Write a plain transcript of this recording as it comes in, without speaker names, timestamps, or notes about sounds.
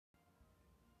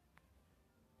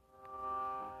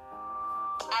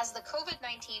As the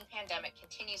COVID-19 pandemic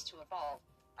continues to evolve,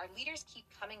 our leaders keep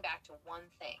coming back to one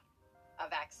thing: a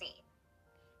vaccine.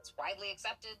 It's widely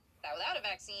accepted that without a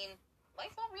vaccine, life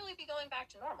won't really be going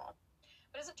back to normal.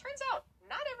 But as it turns out,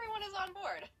 not everyone is on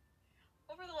board.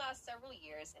 Over the last several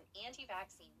years, an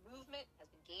anti-vaccine movement has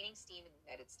been gaining steam in the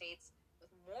United States, with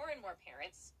more and more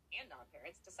parents and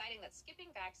non-parents deciding that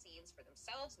skipping vaccines for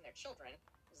themselves and their children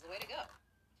is the way to go.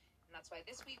 And that's why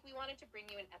this week we wanted to bring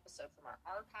you an episode from our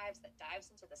archives that dives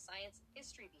into the science and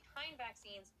history behind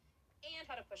vaccines and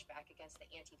how to push back against the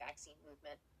anti-vaccine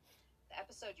movement. The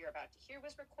episode you're about to hear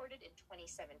was recorded in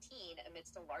 2017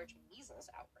 amidst a large measles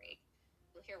outbreak.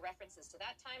 You'll hear references to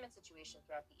that time and situation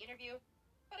throughout the interview,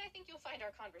 but I think you'll find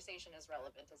our conversation as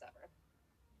relevant as ever.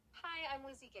 Hi, I'm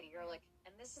Lizzie Gitti-Ehrlich,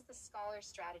 and this is the Scholar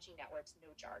Strategy Network's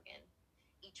No Jargon.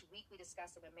 Each week we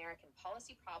discuss an American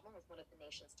policy problem with one of the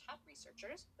nation's top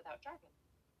researchers without jargon.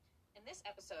 In this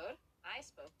episode, I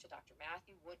spoke to Dr.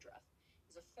 Matthew Woodruff.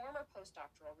 He's a former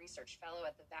postdoctoral research fellow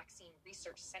at the Vaccine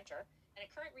Research Center and a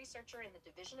current researcher in the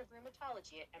Division of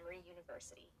Rheumatology at Emory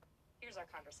University. Here's our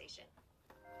conversation.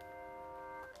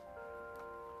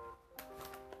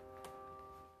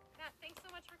 Matt, thanks so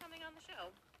much for coming on the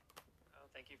show. Oh,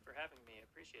 thank you for having me. I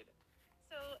appreciate it.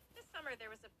 So this summer there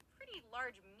was a pretty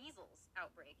large measles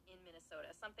outbreak in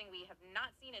Minnesota, something we have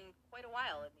not seen in quite a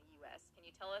while in the U.S. Can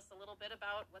you tell us a little bit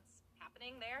about what's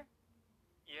happening there?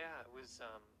 Yeah, it was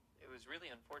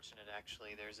really unfortunate,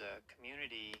 actually. There's a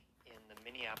community in the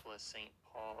Minneapolis-St.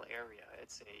 Paul area.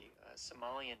 It's a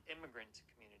Somalian immigrant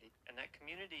community, and that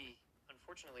community,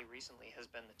 unfortunately, recently has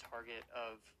been the target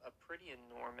of a pretty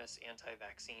enormous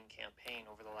anti-vaccine campaign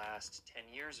over the last 10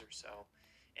 years or so.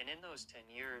 And in those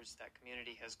 10 years, that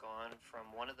community has gone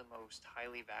from one of the most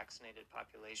highly vaccinated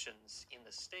populations in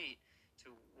the state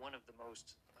to one of the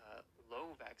most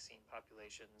low vaccine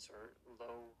populations or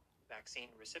low vaccine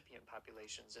recipient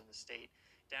populations in the state,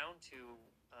 down to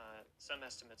some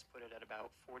estimates put it at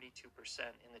about 42%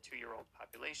 in the 2-year-old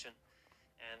population.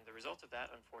 And the result of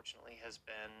that, unfortunately, has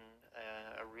been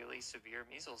a really severe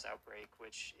measles outbreak,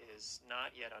 which is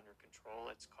not yet under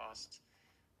control. It's cost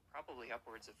probably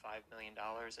upwards of $5 million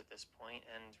at this point,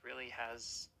 and really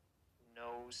has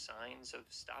no signs of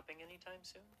stopping anytime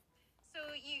soon.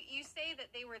 So you say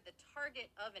that they were the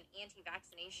target of an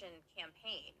anti-vaccination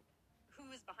campaign.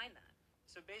 Who is behind that?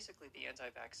 So basically, the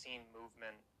anti-vaccine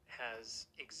movement has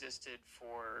existed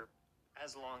for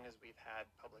as long as we've had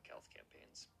public health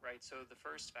campaigns, right? So the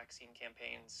first vaccine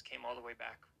campaigns came all the way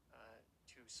back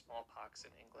to smallpox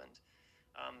in England.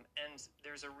 And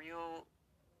there's a real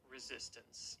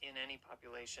resistance in any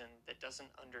population that doesn't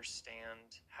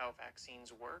understand how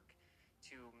vaccines work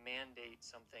to mandate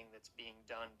something that's being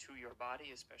done to your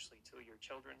body, especially to your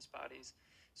children's bodies.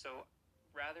 So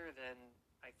rather than,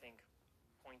 I think,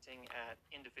 pointing at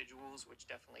individuals, which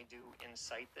definitely do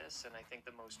incite this, and I think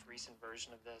the most recent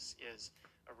version of this is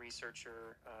a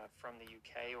researcher from the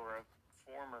UK, or a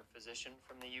former physician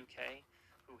from the UK,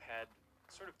 who had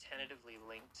sort of tentatively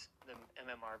linked the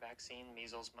MMR vaccine,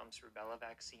 measles, mumps, rubella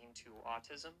vaccine, to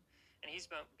autism. And he's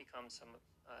become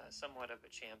somewhat of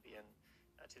a champion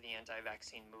to the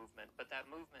anti-vaccine movement. But that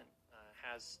movement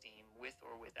has steam with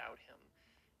or without him.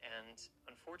 And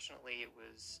unfortunately, it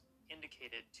was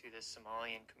indicated to this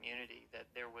Somalian community that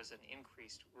there was an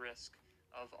increased risk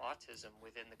of autism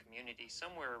within the community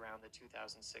somewhere around the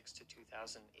 2006 to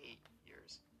 2008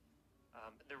 years.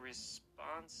 The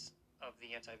response of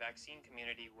the anti-vaccine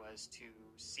community was to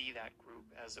see that group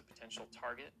as a potential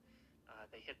target.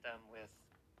 They hit them with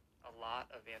a lot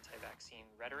of anti-vaccine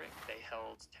rhetoric. They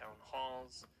held town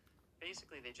halls.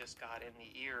 Basically, they just got in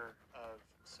the ear of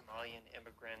Somalian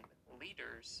immigrant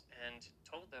leaders and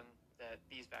told them that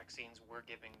these vaccines were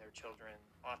giving their children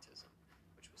autism,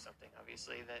 which was something,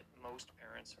 obviously, that most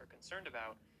parents are concerned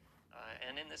about.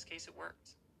 And in this case, it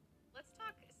worked. Let's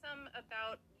talk some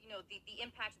about, the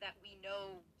impact that we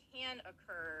know can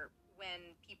occur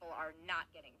when people are not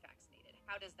getting vaccinated.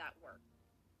 How does that work?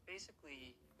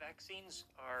 Basically, vaccines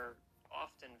are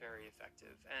often very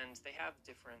effective, and they have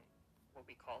different, what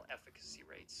we call, efficacy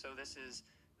rates. So this is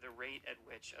the rate at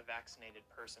which a vaccinated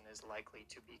person is likely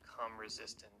to become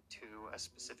resistant to a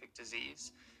specific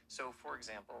disease. So, for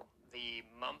example, the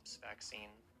mumps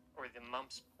vaccine, or the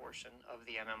mumps portion of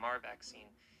the MMR vaccine,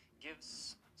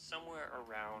 gives somewhere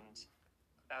around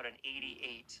about an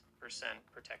 88%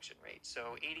 protection rate.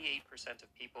 So 88% of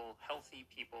people, healthy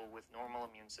people with normal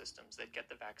immune systems that get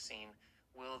the vaccine,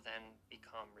 will then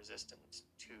become resistant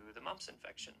to the mumps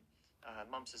infection.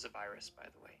 Mumps is a virus, by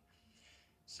the way.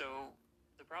 So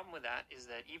the problem with that is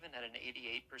that even at an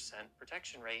 88%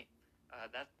 protection rate,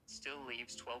 that still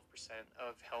leaves 12%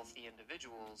 of healthy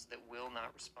individuals that will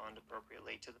not respond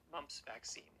appropriately to the mumps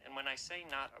vaccine. And when I say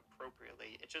not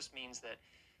appropriately, it just means that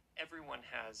everyone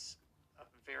has a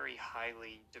very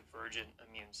highly divergent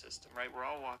immune system, right? We're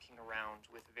all walking around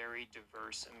with very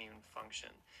diverse immune function.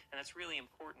 And that's really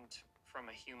important from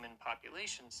a human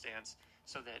population stance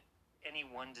so that any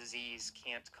one disease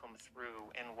can't come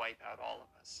through and wipe out all of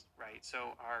us, right?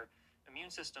 So our immune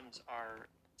systems are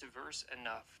diverse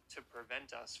enough to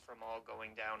prevent us from all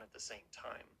going down at the same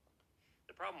time.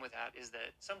 The problem with that is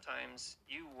that sometimes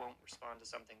you won't respond to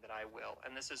something that I will,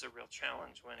 and this is a real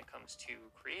challenge when it comes to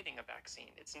creating a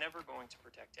vaccine. It's never going to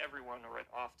protect everyone, or it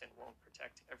often won't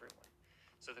protect everyone.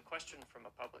 So the question from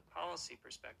a public policy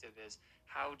perspective is,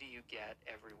 how do you get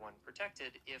everyone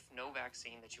protected if no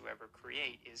vaccine that you ever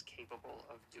create is capable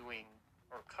of doing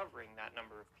or covering that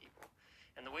number of people?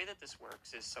 And the way that this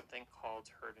works is something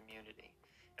called herd immunity.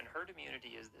 And herd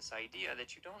immunity is this idea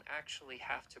that you don't actually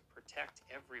have to protect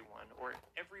everyone, or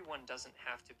everyone doesn't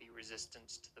have to be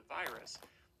resistant to the virus.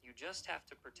 You just have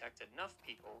to protect enough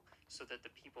people so that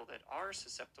the people that are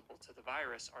susceptible to the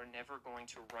virus are never going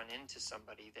to run into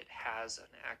somebody that has an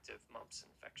active mumps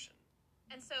infection.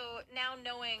 And so now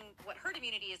knowing what herd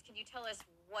immunity is, can you tell us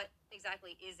what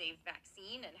exactly is a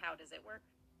vaccine and how does it work?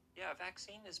 Yeah, a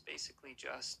vaccine is basically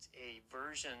just a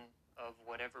version of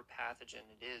whatever pathogen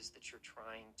it is that you're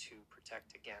trying to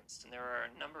protect against. And there are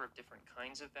a number of different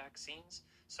kinds of vaccines.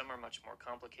 Some are much more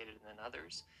complicated than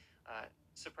others.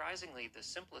 Surprisingly, the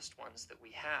simplest ones that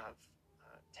we have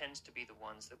tend to be the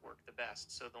ones that work the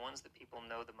best. So the ones that people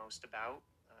know the most about,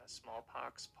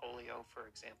 smallpox, polio, for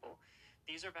example,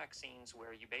 these are vaccines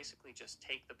where you basically just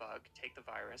take the bug, take the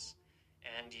virus,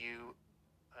 and you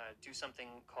do something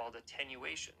called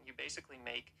attenuation. You basically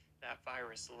make that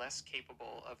virus less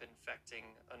capable of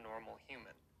infecting a normal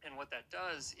human. And what that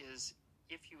does is,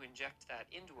 if you inject that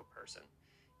into a person,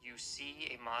 you see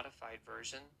a modified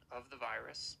version of the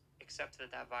virus, except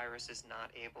that that virus is not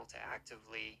able to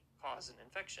actively cause an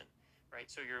infection,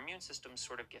 right? So your immune system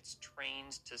sort of gets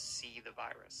trained to see the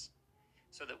virus,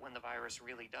 so that when the virus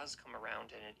really does come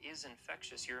around and it is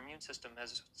infectious, your immune system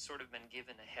has sort of been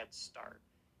given a head start.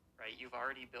 Right, you've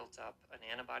already built up an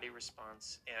antibody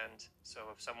response, and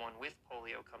so if someone with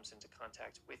polio comes into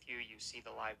contact with you, you see the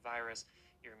live virus,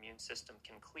 your immune system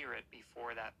can clear it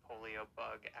before that polio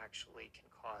bug actually can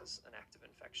cause an active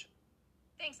infection.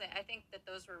 Thanks. I think that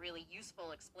those were really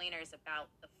useful explainers about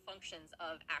the functions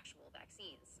of actual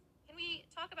vaccines. Can we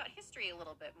talk about history a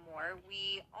little bit more?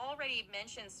 We already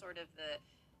mentioned sort of the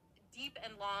deep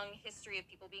and long history of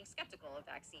people being skeptical of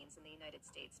vaccines in the United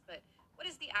States, but what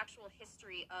is the actual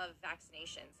history of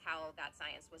vaccinations, how that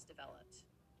science was developed?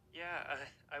 Yeah,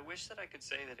 I wish that I could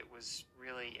say that it was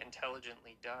really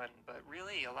intelligently done, but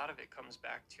really a lot of it comes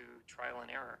back to trial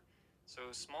and error. So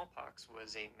smallpox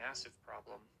was a massive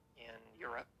problem in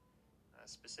Europe,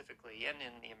 specifically, and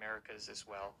in the Americas as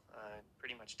well.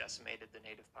 Pretty much decimated the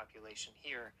native population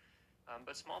here.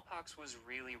 But smallpox was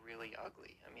really, really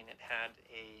ugly. I mean, it had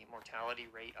a mortality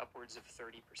rate upwards of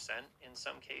 30% in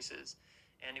some cases,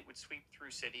 and it would sweep through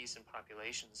cities and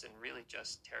populations and really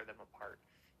just tear them apart.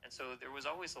 And so there was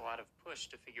always a lot of push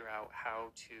to figure out how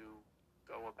to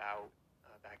go about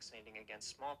vaccinating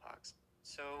against smallpox.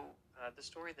 So the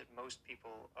story that most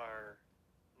people are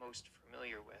most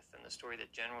familiar with, and the story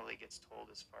that generally gets told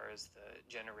as far as the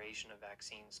generation of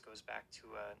vaccines, goes back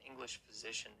to an English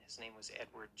physician. His name was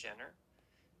Edward Jenner.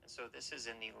 And so this is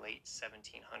in the late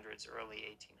 1700s, early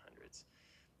 1800s.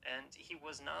 And he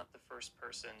was not the first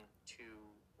person to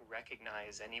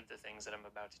recognize any of the things that I'm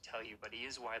about to tell you, but he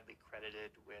is widely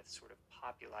credited with sort of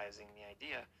popularizing the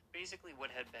idea. Basically, what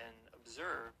had been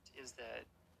observed is that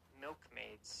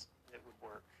milkmaids that would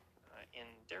work in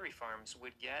dairy farms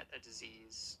would get a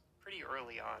disease pretty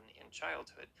early on in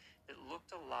childhood that looked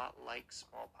a lot like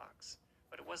smallpox,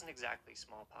 but it wasn't exactly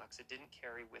smallpox. It didn't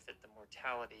carry with it the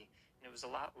mortality, and it was a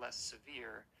lot less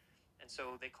severe. And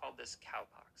so they called this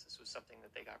cowpox. This was something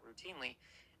that they got routinely.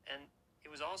 And it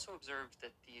was also observed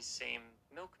that these same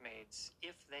milkmaids,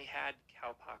 if they had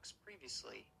cowpox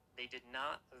previously, they did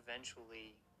not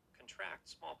eventually contract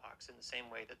smallpox in the same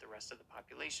way that the rest of the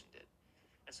population did.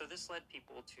 And so this led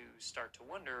people to start to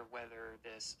wonder whether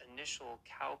this initial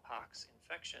cowpox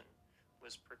infection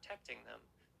was protecting them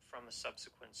from a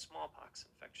subsequent smallpox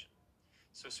infection.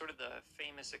 So sort of the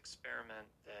famous experiment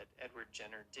that Edward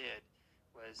Jenner did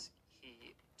was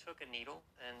he took a needle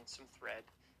and some thread,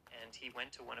 and he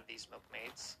went to one of these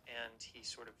milkmaids, and he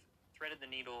sort of threaded the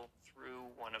needle through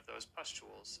one of those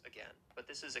pustules again. But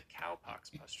this is a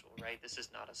cowpox pustule, right? This is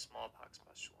not a smallpox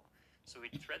pustule. So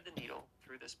he'd thread the needle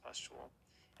through this pustule,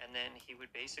 and then he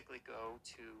would basically go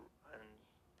to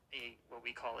what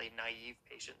we call a naive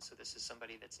patient. So this is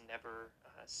somebody that's never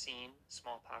seen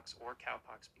smallpox or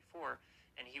cowpox before,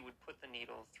 and he would put the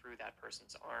needle through that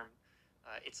person's arm.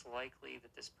 It's likely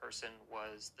that this person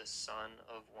was the son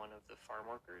of one of the farm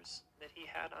workers that he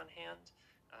had on hand.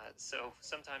 So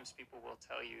sometimes people will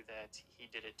tell you that he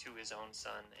did it to his own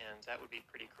son, and that would be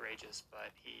pretty courageous,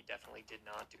 but he definitely did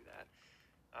not do that.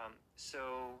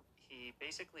 So he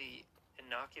basically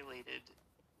inoculated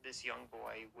this young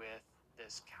boy with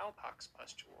this cowpox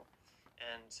pustule,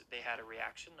 and they had a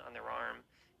reaction on their arm,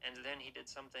 and then he did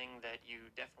something that you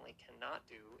definitely cannot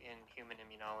do in human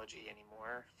immunology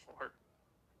anymore, or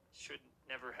should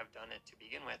never have done it to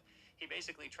begin with. He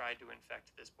basically tried to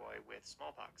infect this boy with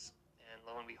smallpox, and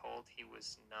lo and behold, he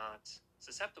was not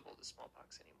susceptible to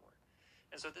smallpox anymore.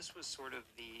 And so this was sort of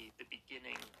the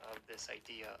beginning of this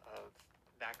idea of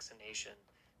vaccination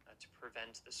to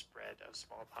prevent the spread of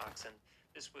smallpox, and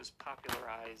this was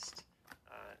popularized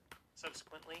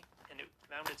subsequently, and it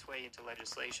found its way into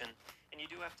legislation. And you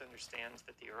do have to understand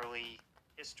that the early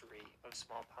history of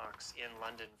smallpox in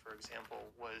London, for example,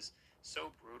 was so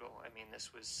brutal. I mean,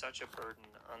 this was such a burden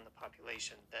on the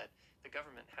population that the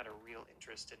government had a real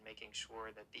interest in making sure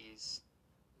that these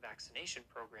vaccination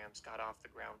programs got off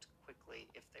the ground quickly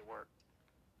if they worked.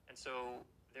 And so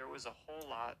there was a whole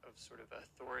lot of sort of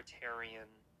authoritarian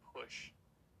push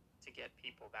to get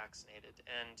people vaccinated.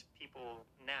 And people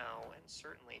now, and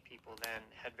certainly people then,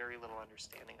 had very little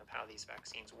understanding of how these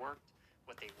vaccines worked,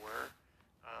 what they were.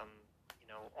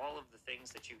 All of the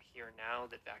things that you hear now,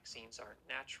 that vaccines aren't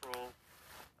natural,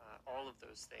 all of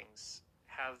those things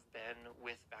have been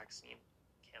with vaccine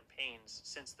campaigns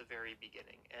since the very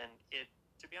beginning. And it,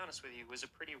 to be honest with you, was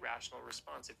a pretty rational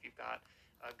response. If you've got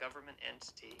a government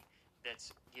entity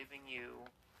that's giving you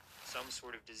some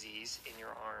sort of disease in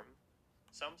your arm,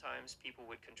 sometimes people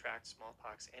would contract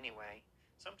smallpox anyway.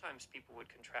 Sometimes people would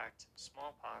contract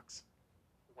smallpox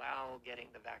while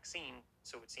getting the vaccine,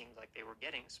 so it seemed like they were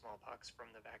getting smallpox from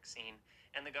the vaccine,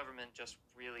 and the government just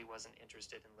really wasn't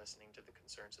interested in listening to the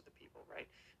concerns of the people,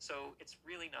 right? So it's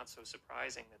really not so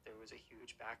surprising that there was a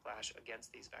huge backlash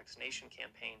against these vaccination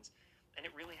campaigns, and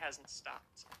it really hasn't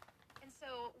stopped. And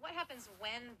so what happens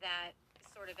when that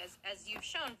sort of, as you've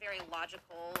shown, very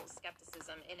logical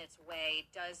skepticism in its way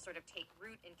does sort of take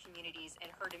root in communities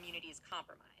and herd immunity is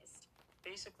compromised?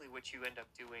 Basically, what you end up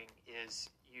doing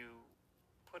is you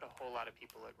put a whole lot of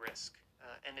people at risk.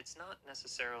 And it's not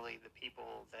necessarily the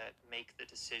people that make the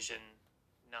decision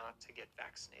not to get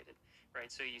vaccinated, right?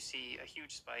 So you see a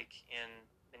huge spike in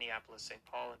Minneapolis, St.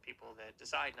 Paul, and people that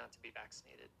decide not to be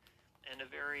vaccinated. And a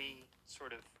very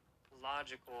sort of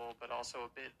logical, but also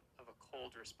a bit of a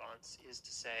cold response is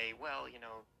to say, well,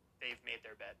 they've made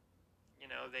their bed.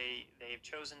 They've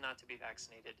chosen not to be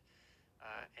vaccinated,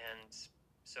 and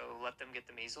so let them get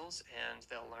the measles and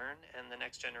they'll learn, and the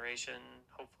next generation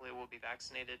hopefully will be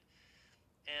vaccinated.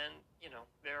 And,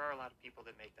 there are a lot of people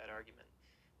that make that argument.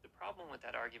 The problem with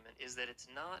that argument is that it's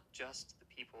not just the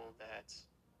people that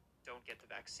don't get the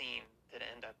vaccine that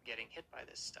end up getting hit by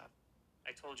this stuff.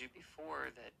 I told you before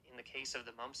that in the case of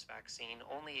the mumps vaccine,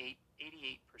 only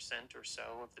 88% or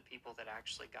so of the people that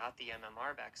actually got the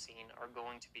MMR vaccine are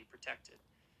going to be protected.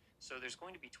 So there's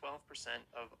going to be 12%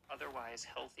 of otherwise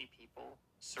healthy people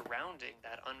surrounding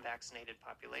that unvaccinated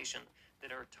population that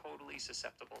are totally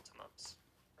susceptible to mumps,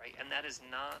 right? And that is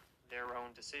not their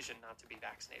own decision not to be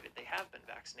vaccinated. They have been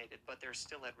vaccinated, but they're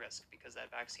still at risk because that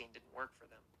vaccine didn't work for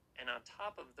them. And on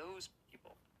top of those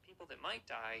people that might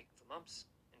die of a mumps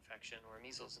infection or a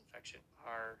measles infection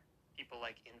are people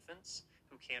like infants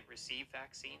who can't receive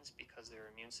vaccines because their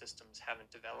immune systems haven't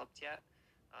developed yet.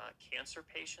 Cancer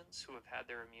patients who have had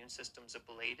their immune systems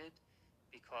ablated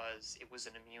because it was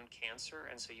an immune cancer,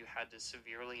 and so you had to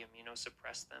severely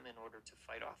immunosuppress them in order to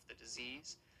fight off the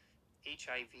disease.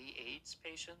 HIV/AIDS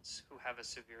patients who have a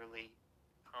severely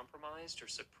compromised or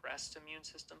suppressed immune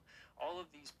system. All of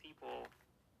these people,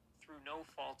 through no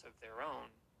fault of their own,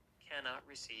 cannot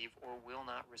receive or will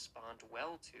not respond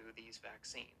well to these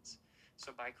vaccines.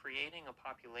 So by creating a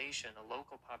population, a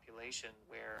local population,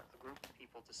 where a group of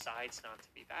people decides not to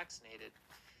be vaccinated,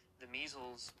 the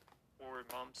measles or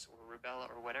mumps or rubella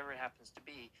or whatever it happens to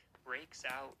be breaks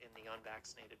out in the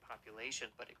unvaccinated population,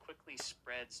 but it quickly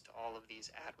spreads to all of these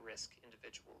at-risk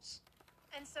individuals.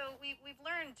 And so we've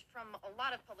learned from a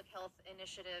lot of public health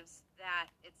initiatives that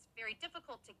it's very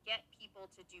difficult to get people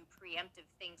to do preemptive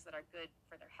things that are good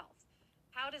for their health.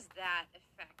 How does that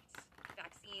affect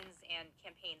vaccines and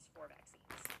campaigns for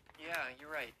vaccines? Yeah, Yeah,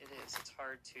 you're right. It is. It's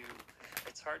hard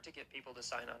to get people to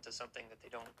sign on to something that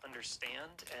they don't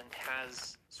understand and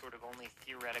has sort of only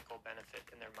theoretical benefit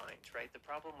in their mind, right? The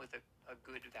problem with a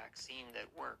good vaccine that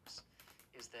works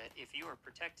is that if you are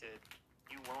protected,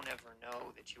 you won't ever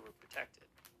know that you were protected.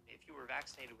 If you were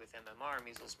vaccinated with MMR,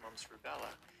 measles, mumps,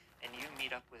 rubella, and you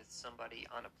meet up with somebody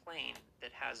on a plane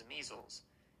that has measles,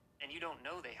 and you don't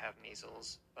know they have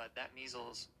measles, but that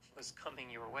measles was coming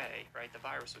your way, right? The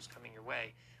virus was coming your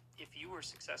way. If you were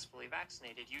successfully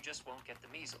vaccinated, you just won't get the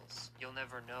measles. You'll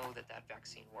never know that that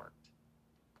vaccine worked,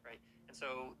 right? And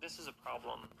so this is a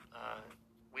problem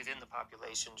within the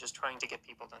population, just trying to get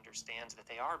people to understand that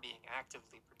they are being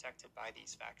actively protected by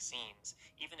these vaccines,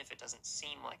 even if it doesn't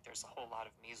seem like there's a whole lot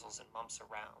of measles and mumps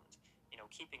around.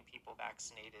 Keeping people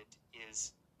vaccinated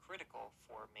is critical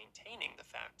for maintaining the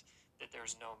fact that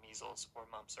there's no measles or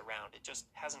mumps around. It just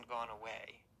hasn't gone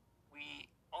away. We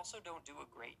also don't do a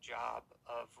great job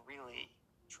of really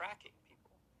tracking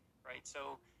people, right?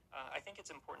 So I think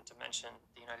it's important to mention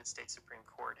the United States Supreme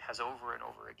Court has over and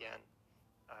over again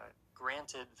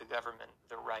granted the government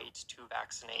the right to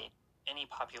vaccinate any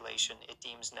population it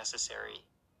deems necessary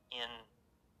in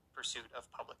pursuit of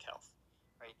public health,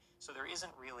 right? So there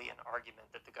isn't really an argument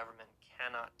that the government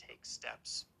cannot take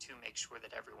steps to make sure that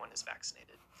everyone is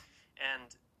vaccinated. And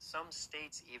some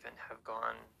states even have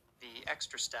gone the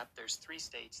extra step. There's 3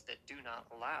 states that do not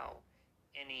allow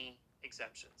any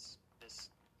exemptions. This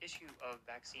issue of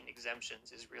vaccine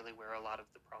exemptions is really where a lot of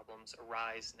the problems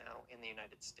arise now in the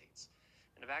United States.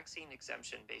 And a vaccine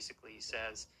exemption basically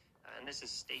says, and this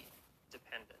is state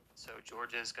dependent, so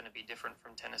Georgia is going to be different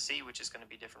from Tennessee, which is going to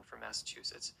be different from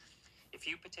Massachusetts. If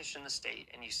you petition the state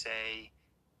and you say,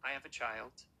 I have a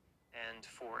child, and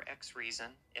for X reason,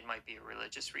 it might be a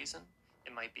religious reason,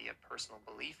 it might be a personal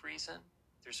belief reason,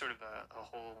 there's sort of a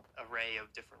whole array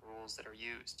of different rules that are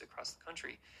used across the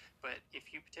country. But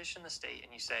if you petition the state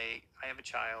and you say, I have a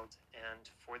child, and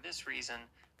for this reason,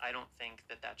 I don't think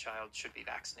that that child should be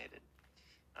vaccinated,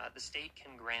 the state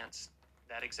can grant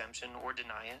that exemption or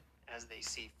deny it as they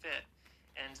see fit.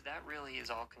 And that really is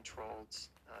all controlled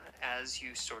as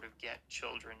you sort of get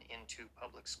children into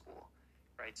public school,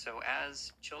 right? So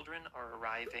as children are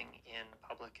arriving in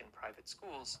public and private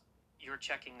schools, you're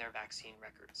checking their vaccine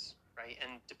records, right?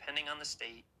 And depending on the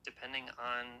state, depending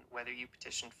on whether you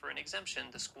petitioned for an exemption,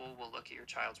 the school will look at your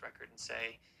child's record and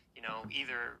say,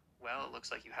 either, well, it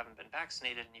looks like you haven't been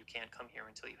vaccinated and you can't come here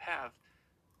until you have,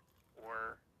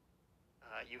 or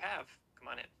you have, come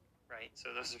on in, right? So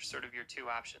those are sort of your 2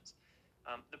 options.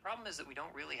 The problem is that we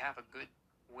don't really have a good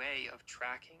way of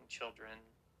tracking children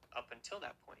up until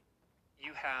that point.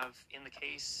 You have, in the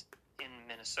case in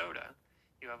Minnesota,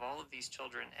 you have all of these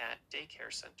children at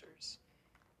daycare centers,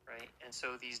 right? And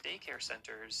so these daycare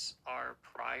centers are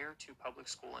prior to public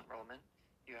school enrollment.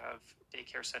 You have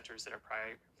daycare centers that are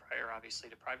prior obviously,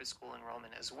 to private school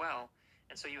enrollment as well.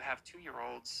 And so you have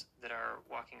 2-year-olds that are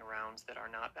walking around that are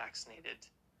not vaccinated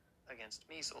against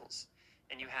measles.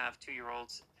 And you have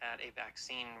 2-year-olds at a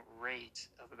vaccine rate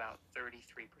of about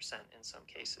 33% in some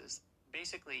cases.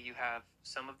 Basically, you have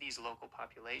some of these local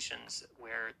populations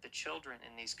where the children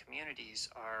in these communities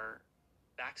are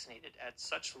vaccinated at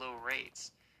such low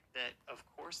rates that, of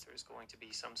course, there's going to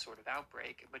be some sort of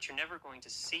outbreak, but you're never going to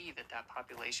see that that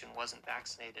population wasn't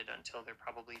vaccinated until they're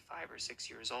probably 5 or 6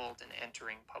 years old and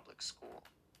entering public school.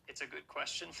 It's a good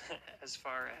question as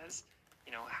far as,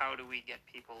 how do we get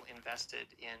people invested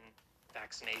in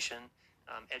vaccination?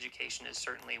 Education is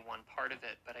certainly one part of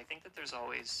it, but I think that there's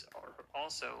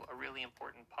also a really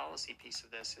important policy piece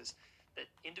of this is that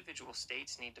individual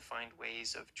states need to find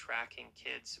ways of tracking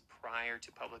kids prior to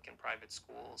public and private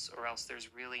schools, or else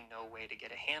there's really no way to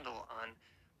get a handle on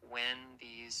when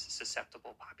these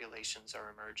susceptible populations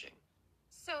are emerging.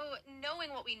 So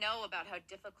knowing what we know about how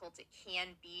difficult it can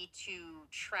be to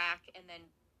track and then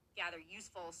gather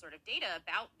useful sort of data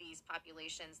about these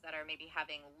populations that are maybe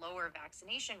having lower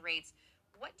vaccination rates,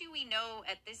 what do we know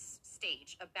at this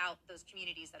stage about those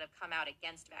communities that have come out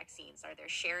against vaccines? Are there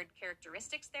shared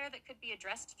characteristics there that could be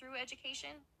addressed through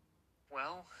education?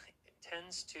 Well, it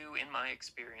tends to, in my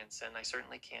experience, and I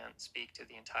certainly can't speak to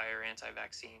the entire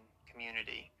anti-vaccine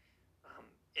community,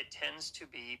 it tends to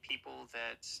be people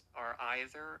that are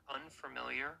either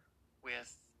unfamiliar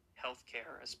with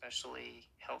healthcare, especially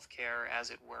healthcare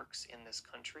as it works in this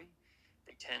country.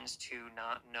 They tend to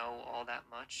not know all that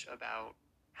much about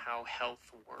how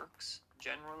health works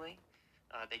generally.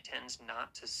 They tend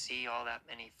not to see all that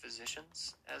many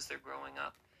physicians as they're growing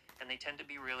up, and they tend to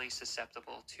be really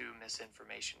susceptible to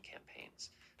misinformation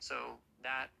campaigns. So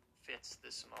that fits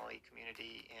the Somali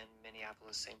community in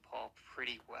Minneapolis, St. Paul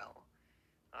pretty well.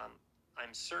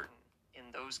 I'm certain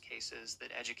in those cases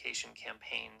that education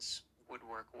campaigns would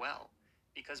work well,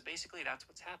 because basically that's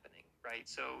what's happening, right?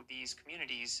 So these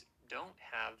communities don't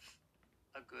have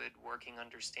a good working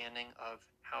understanding of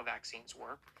how vaccines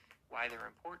work, why they're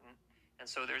important, and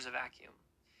so there's a vacuum.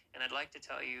 And I'd like to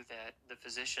tell you that the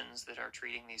physicians that are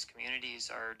treating these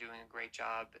communities are doing a great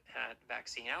job at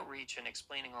vaccine outreach and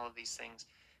explaining all of these things.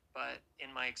 But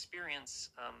in my experience,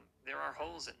 there are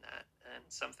holes in that. And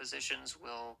some physicians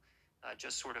will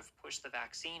just sort of push the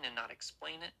vaccine and not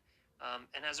explain it.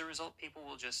 And as a result, people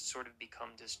will just sort of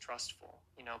become distrustful.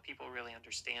 People really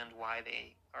understand why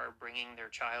they are bringing their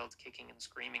child kicking and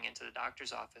screaming into the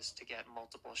doctor's office to get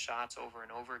multiple shots over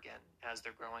and over again as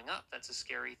they're growing up. That's a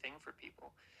scary thing for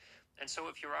people. And so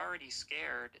if you're already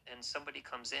scared and somebody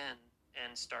comes in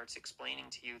and starts explaining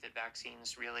to you that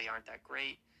vaccines really aren't that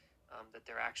great, that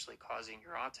they're actually causing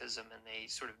your autism, and they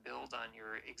sort of build on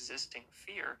your existing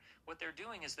fear, what they're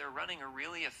doing is they're running a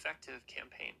really effective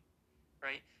campaign,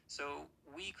 right? So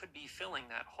we could be filling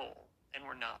that hole, and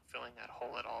we're not filling that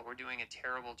hole at all. We're doing a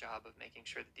terrible job of making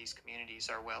sure that these communities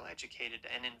are well educated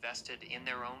and invested in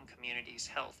their own community's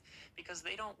health, because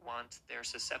they don't want their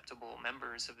susceptible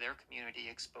members of their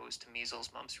community exposed to measles,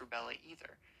 mumps, rubella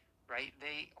either, right?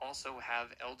 They also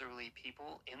have elderly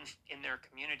people in their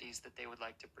communities that they would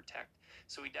like to protect.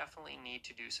 So we definitely need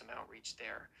to do some outreach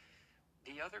there.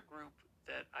 The other group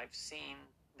that I've seen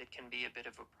that can be a bit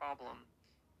of a problem,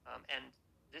 and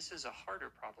this is a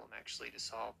harder problem actually to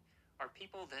solve, are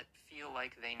people that feel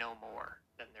like they know more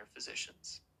than their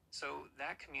physicians. So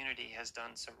that community has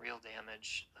done some real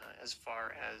damage as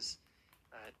far as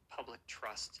public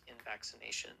trust in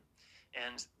vaccination.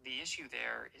 And the issue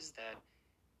there is that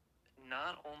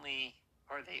not only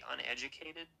are they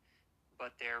uneducated,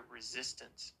 but they're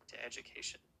resistant to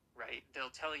education, right?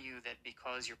 They'll tell you that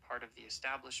because you're part of the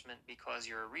establishment, because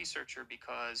you're a researcher,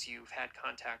 because you've had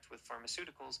contact with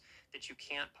pharmaceuticals, that you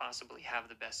can't possibly have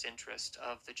the best interest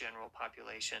of the general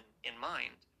population in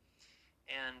mind.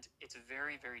 And it's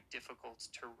very, very difficult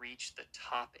to reach the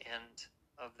top end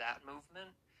of that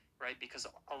movement, right? Because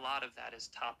a lot of that is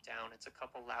top down. It's a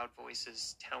couple loud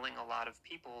voices telling a lot of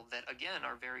people that, again,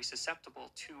 are very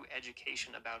susceptible to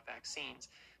education about vaccines,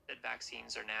 that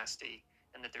vaccines are nasty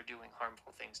and that they're doing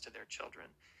harmful things to their children.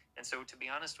 And so, to be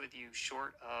honest with you,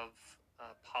 short of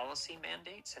policy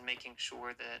mandates and making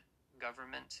sure that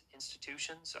government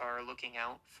institutions are looking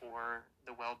out for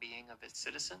the well-being of its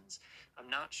citizens, I'm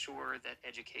not sure that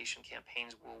education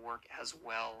campaigns will work as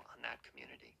well on that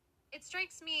community. It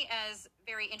strikes me as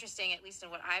very interesting, at least in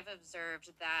what I've observed,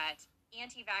 that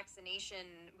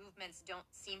anti-vaccination movements don't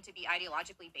seem to be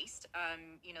ideologically based.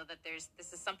 That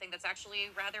this is something that's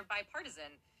actually rather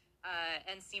bipartisan,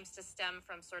 and seems to stem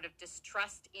from sort of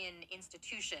distrust in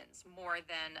institutions more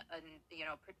than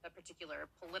a particular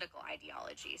political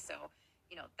ideology. So,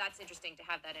 that's interesting to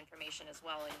have that information as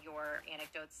well, and your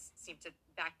anecdotes seem to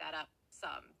back that up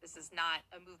some. This is not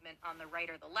a movement on the right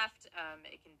or the left.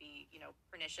 It can be,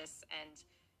 pernicious and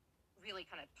really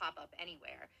kind of pop up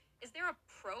anywhere. Is there a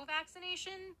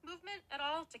pro-vaccination movement at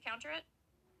all to counter it?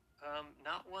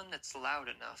 Not one that's loud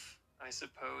enough, I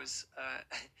suppose.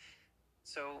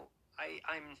 So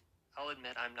I'll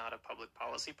admit I'm not a public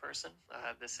policy person.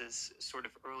 This is sort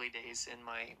of early days in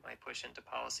my push into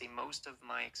policy. Most of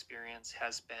my experience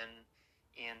has been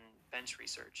in bench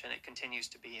research, and it continues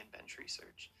to be in bench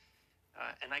research.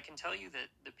 And I can tell you that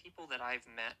the people that I've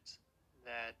met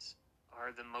that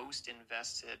are the most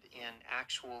invested in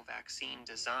actual vaccine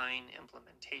design,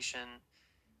 implementation,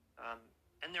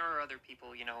 and there are other people,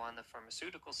 on the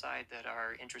pharmaceutical side that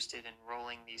are interested in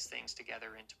rolling these things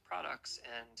together into products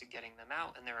and getting them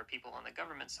out. And there are people on the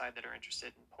government side that are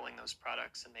interested in pulling those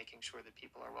products and making sure that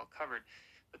people are well covered.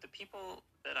 But the people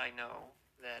that I know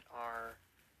that are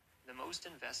the most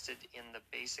invested in the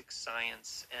basic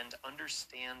science and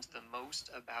understand the most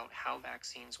about how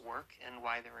vaccines work and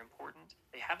why they're important,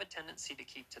 they have a tendency to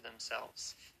keep to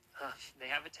themselves. They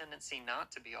have a tendency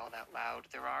not to be all that loud.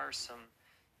 There are some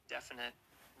definite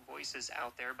voices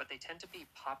out there, but they tend to be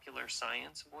popular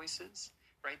science voices,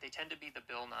 right? They tend to be the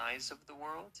Bill Nyes of the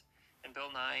world. And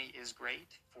Bill Nye is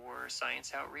great for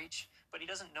science outreach, but he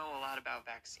doesn't know a lot about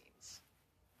vaccines,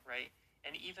 right?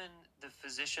 And even the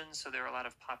physicians, so there are a lot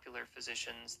of popular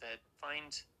physicians that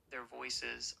find their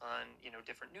voices on,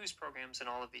 different news programs and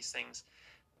all of these things.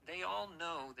 They all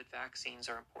know that vaccines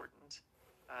are important,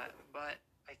 but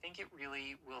I think it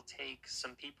really will take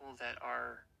some people that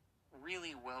are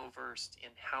really well-versed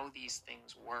in how these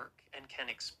things work and can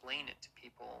explain it to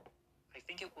people. I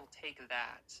think it will take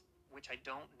that which I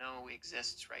don't know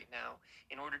exists right now,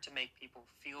 in order to make people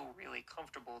feel really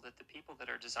comfortable that the people that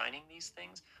are designing these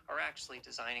things are actually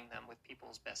designing them with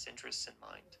people's best interests in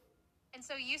mind. And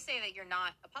so you say that you're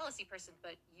not a policy person,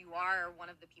 but you are one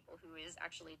of the people who is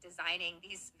actually designing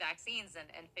these vaccines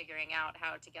and figuring out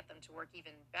how to get them to work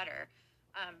even better.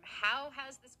 How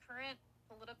has this current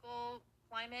political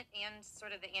climate and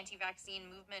sort of the anti-vaccine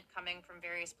movement coming from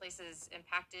various places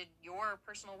impacted your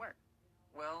personal work?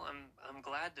 Well, I'm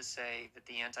glad to say that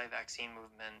the anti-vaccine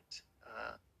movement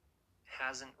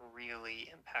hasn't really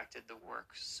impacted the work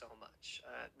so much.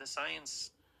 The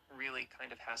science really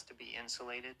kind of has to be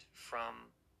insulated from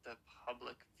the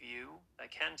public view. I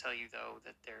can tell you, though,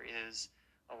 that there is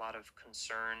a lot of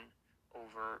concern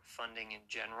over funding in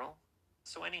general.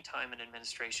 So anytime an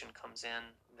administration comes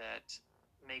in that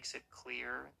makes it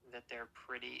clear that they're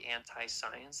pretty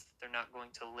anti-science, that they're not going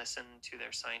to listen to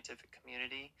their scientific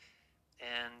community,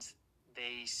 and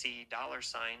they see dollar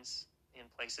signs in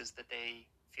places that they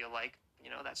feel like,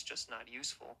 that's just not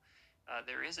useful,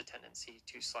 there is a tendency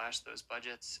to slash those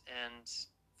budgets. And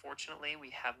fortunately, we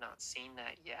have not seen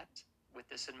that yet with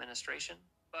this administration.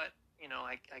 But,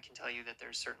 I can tell you that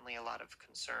there's certainly a lot of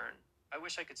concern. I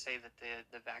wish I could say that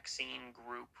the vaccine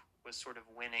group was sort of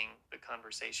winning the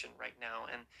conversation right now.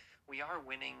 And we are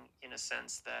winning in a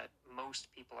sense that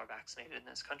most people are vaccinated in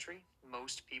this country.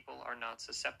 Most people are not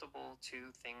susceptible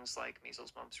to things like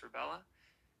measles, mumps, rubella.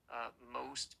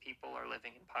 Most people are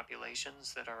living in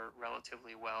populations that are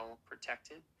relatively well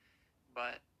protected,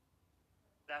 but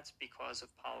that's because of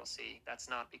policy. That's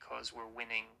not because we're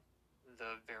winning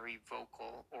the very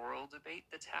vocal oral debate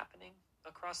that's happening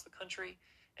across the country.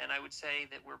 And I would say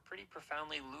that we're pretty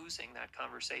profoundly losing that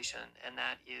conversation, and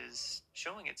that is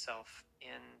showing itself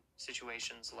in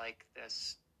situations like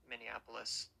this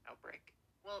Minneapolis outbreak.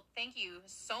 Well, thank you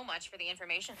so much for the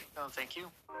information. Oh, thank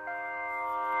you.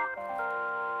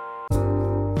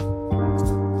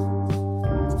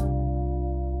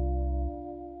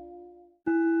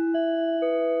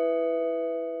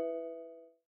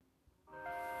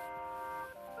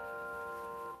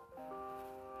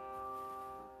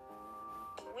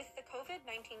 With the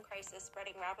COVID-19 crisis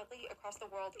spreading rapidly across the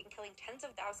world and killing tens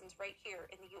of thousands right here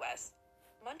in the U.S.,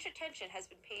 much attention has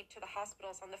been paid to the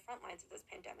hospitals on the front lines of this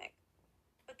pandemic.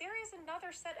 But there is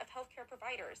another set of healthcare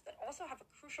providers that also have a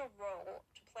crucial role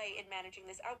to play in managing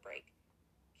this outbreak: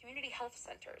 community health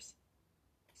centers.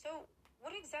 So,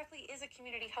 what exactly is a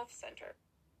community health center?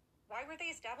 Why were they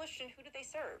established and who do they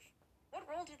serve? What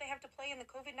role do they have to play in the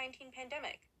COVID-19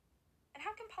 pandemic? And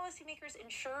how can policymakers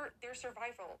ensure their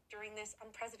survival during this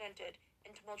unprecedented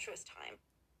and tumultuous time?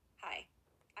 Hi,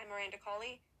 I'm Miranda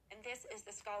Cawley, and this is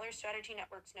the Scholars Strategy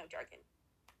Network's No Jargon.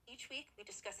 Each week, we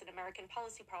discuss an American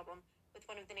policy problem with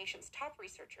one of the nation's top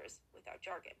researchers without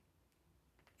jargon.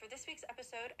 For this week's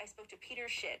episode, I spoke to Peter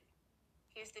Shin.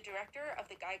 He is the director of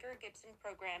the Geiger-Gibson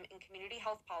Program in Community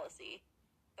Health Policy,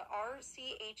 the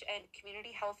RCHN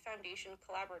Community Health Foundation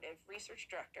Collaborative Research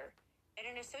Director, and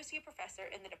an associate professor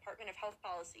in the Department of Health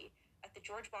Policy at the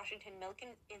George Washington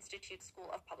Milken Institute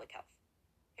School of Public Health.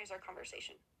 Here's our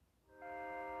conversation.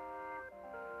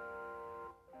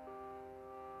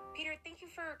 Peter, thank you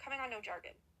for coming on No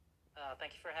Jargon.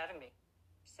 Thank you for having me.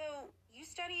 So, you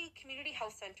study community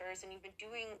health centers and you've been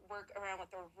doing work around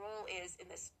what their role is in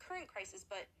this current crisis,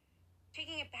 but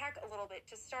taking it back a little bit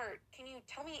to start, can you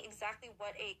tell me exactly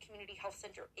what a community health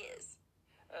center is?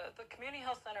 The Community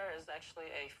Health Center is actually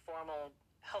a formal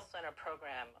health center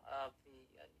program of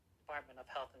the Department of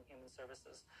Health and Human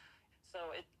Services.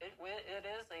 So it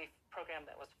is a program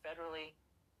that was federally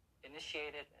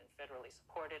initiated and federally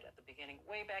supported at the beginning,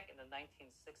 way back in the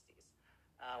 1960s,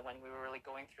 when we were really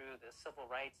going through the civil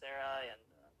rights era, and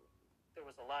there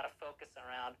was a lot of focus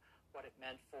around what it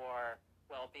meant for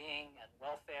well-being and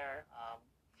welfare.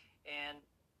 And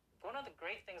one of the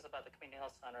great things about the Community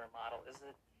Health Center model is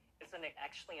that it's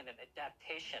actually an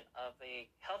adaptation of a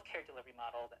healthcare delivery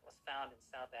model that was found in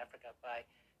South Africa by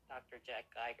Dr. Jack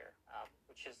Geiger,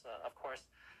 which is, of course,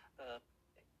 the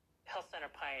health center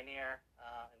pioneer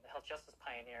and the health justice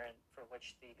pioneer, and for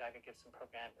which the Geiger-Gibson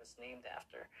program is named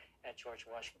after at George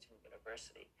Washington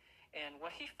University. And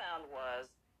what he found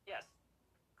was, yes,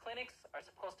 clinics are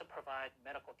supposed to provide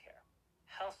medical care.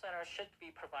 Health centers should be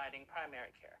providing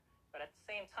primary care. But at the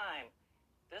same time,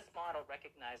 this model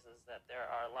recognizes that there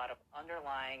are a lot of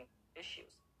underlying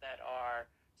issues that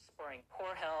are spurring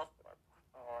poor health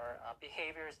or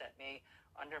behaviors that may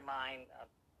undermine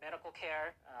medical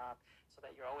care, so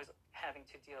that you're always having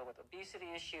to deal with obesity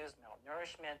issues,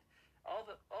 malnourishment, all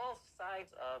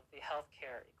sides of the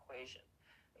healthcare equation.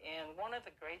 And one of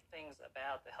the great things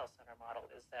about the health center model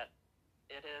is that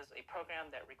it is a program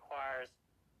that requires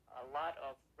a lot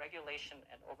of regulation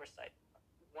and oversight.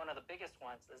 One of the biggest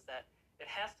ones is that it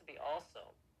has to be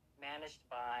also managed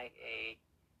by a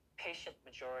patient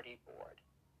majority board,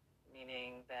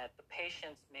 meaning that the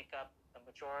patients make up the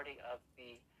majority of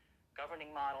the governing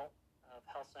model of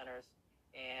health centers,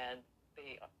 and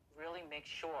they really make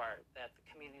sure that the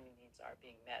community needs are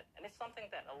being met. And it's something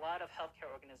that a lot of healthcare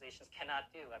organizations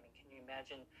cannot do. I mean, can you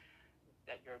imagine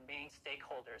that your main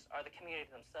stakeholders are the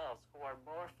community themselves, who are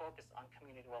more focused on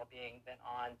community well-being than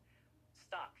on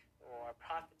stock or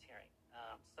profiteering?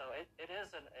 So it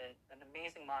is an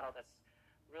amazing model that's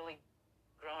really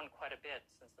grown quite a bit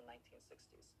since the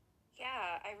 1960s.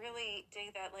 Yeah, I really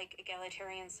dig that like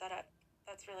egalitarian setup.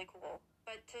 That's really cool.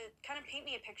 But to kind of paint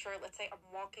me a picture, let's say I'm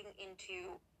walking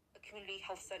into a community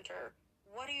health center.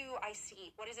 What do I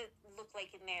see? What does it look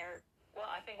like in there? Well,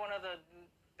 I think one of the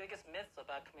biggest myths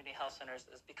about community health centers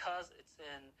is because it's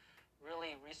in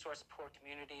really resource-poor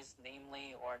communities,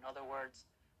 namely, or in other words,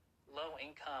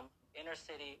 low-income,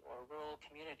 inner-city, or rural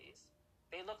communities.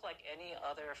 They look like any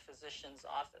other physician's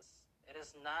office. It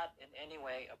is not in any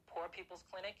way a poor people's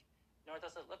clinic, nor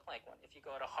does it look like one. If you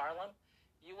go to Harlem,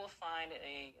 you will find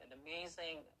an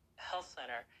amazing health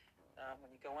center.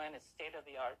 When you go in, it's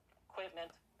state-of-the-art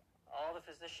equipment, all the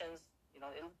physicians, it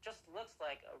just looks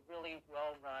like a really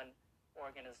well-run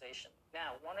organization.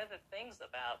 Now, one of the things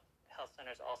about health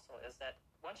centers also is that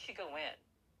once you go in,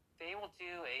 they will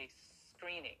do a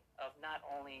screening of not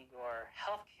only your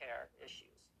healthcare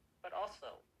issues, but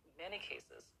also, in many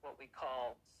cases, what we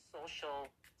call social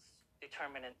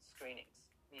determinant screenings,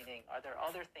 meaning are there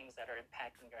other things that are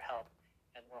impacting your health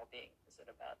and well-being? Is it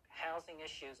about housing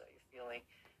issues? Are you feeling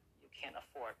you can't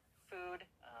afford food,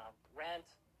 rent?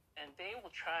 And they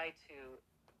will try to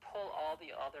pull all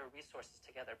the other resources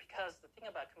together, because the thing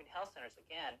about community health centers,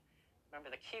 again, remember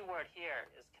the key word here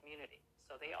is community.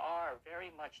 So they are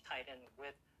very much tied in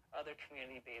with other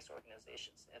community-based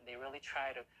organizations, and they really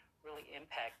try to really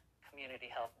impact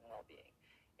community health and well-being.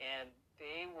 And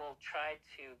they will try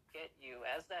to get you,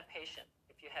 as that patient,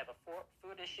 if you have a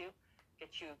food issue,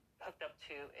 get you hooked up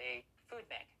to a food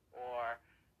bank, or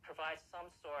provide some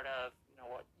sort of,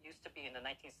 what used to be in the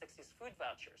 1960s food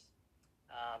vouchers.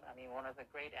 One of the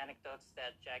great anecdotes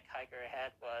that Jack Kiger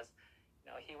had was,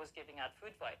 he was giving out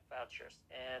food vouchers,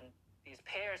 and these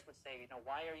payers would say,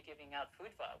 why are you giving out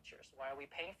food vouchers? Why are we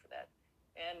paying for that?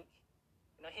 And,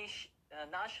 he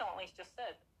nonchalantly just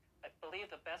said, I believe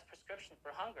the best prescription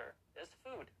for hunger is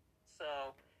food.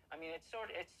 So,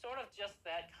 it's sort of just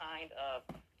that kind of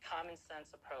common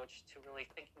sense approach to really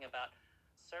thinking about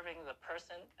serving the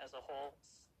person as a whole,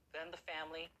 then the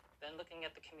family, then looking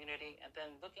at the community, and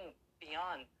then looking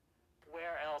beyond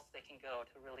where else they can go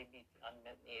to really meet the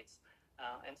unmet needs.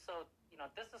 And so,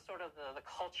 this is sort of the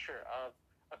culture of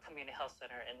a community health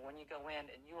center. And when you go in,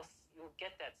 and you'll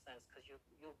get that sense, because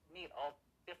you'll meet all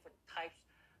different types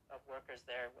of workers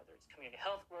there, whether it's community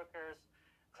health workers,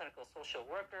 clinical social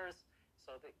workers.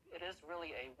 So it is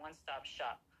really a one-stop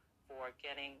shop for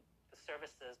getting the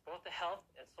services, both the health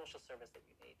and social service that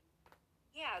you need.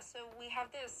 Yeah, so we have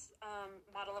this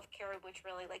model of care which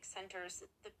really centers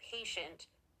the patient.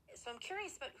 So I'm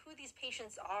curious about who these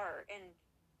patients are, and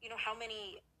how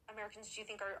many Americans do you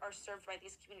think are served by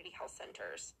these community health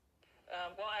centers?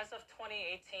 Well, as of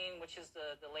 2018, which is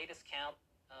the latest count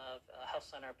of health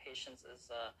center patients,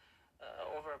 is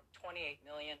over 28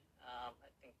 million. I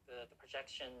think the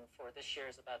projection for this year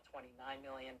is about 29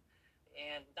 million.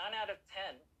 And 9 out of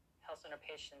 10 health center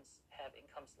patients have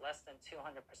incomes less than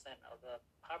 200% of the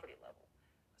poverty level.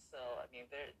 So,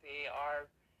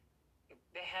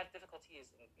 they have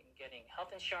difficulties in getting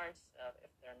health insurance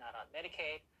if they're not on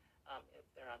Medicaid. If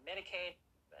they're on Medicaid,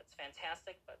 that's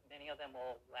fantastic, but many of them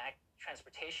will lack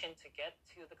transportation to get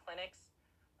to the clinics,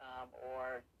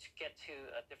 or to get to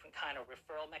a different kind of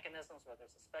referral mechanisms, whether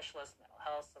it's a specialist, mental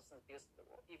health, substance abuse,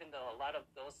 even though a lot of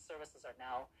those services are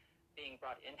now being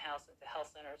brought in-house into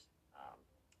health centers.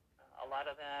 A lot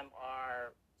of them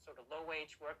are sort of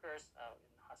low-wage workers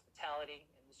in the hospitality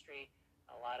industry.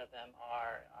 A lot of them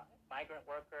are migrant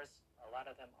workers. A lot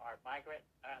of them are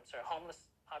homeless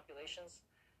populations.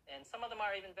 And some of them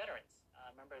are even veterans.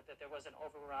 Remember that there was an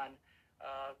overrun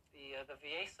of the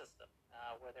VA system,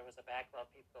 where there was a backlog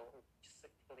of people who just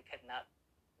simply could not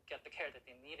get the care that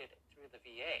they needed through the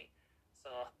VA. So,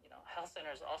 health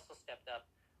centers also stepped up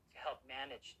to help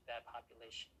manage that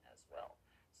population as well.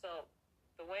 So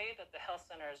the way that the health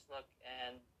centers look,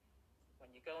 and when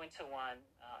you go into one,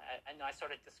 I know I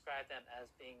sort of describe them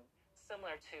as being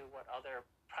similar to what other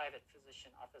private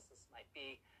physician offices might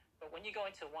be. But when you go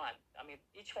into one,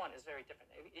 each one is very different.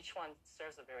 Each one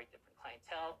serves a very different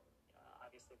clientele.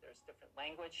 Obviously, there's different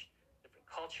language, different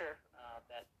culture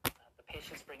that the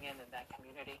patients bring in that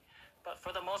community. But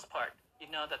for the most part, you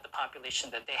know that the population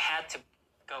that they had to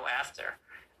go after,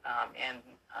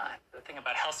 the thing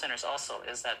about health centers also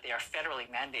is that they are federally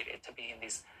mandated to be in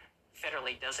these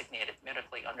federally designated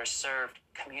medically underserved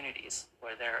communities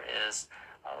where there is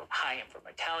high infant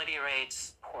mortality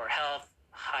rates, poor health,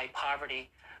 high poverty,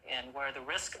 and where the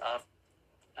risk of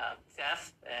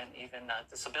death and even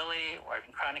disability or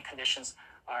even chronic conditions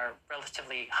are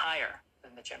relatively higher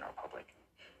than the general public.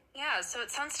 Yeah, so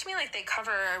it sounds to me like they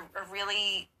cover a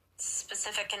really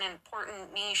specific and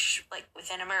important niche like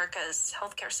within America's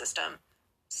healthcare system.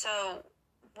 So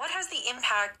what has the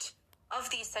impact of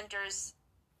these centers,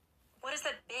 what has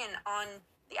that been on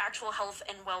the actual health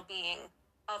and well-being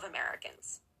of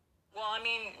Americans? Well, I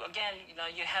mean, again,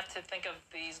 you have to think of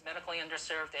these medically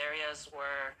underserved areas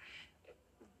where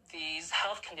these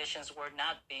health conditions were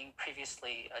not being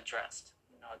previously addressed.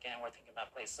 Again, we're thinking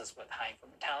about places with high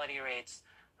infant mortality rates,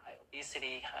 high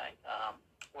obesity,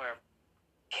 where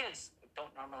kids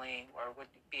don't normally or would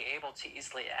be able to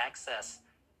easily access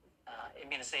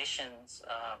immunizations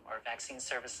or vaccine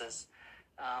services.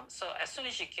 So as soon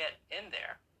as you get in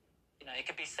there, it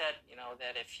could be said,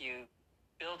 that if you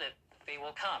build it, they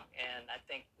will come. And I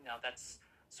think, that's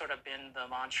sort of been the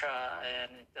mantra,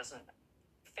 and it doesn't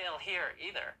fail here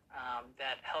either,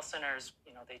 that health centers,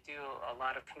 they do a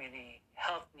lot of community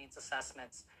health needs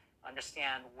assessments,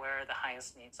 understand where the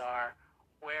highest needs are,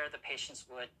 where the patients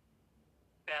would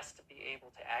best be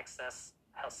able to access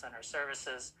health center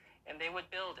services, and they would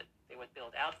build it. They would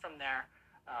build out from there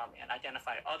and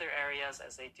identify other areas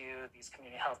as they do these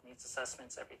community health needs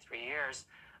assessments every 3 years,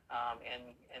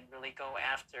 and really go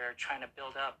after trying to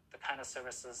build up the kind of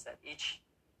services that each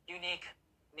unique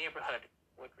neighborhood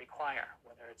would require,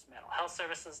 whether it's mental health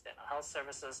services, dental health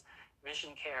services,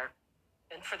 vision care.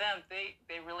 And for them,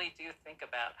 they really do think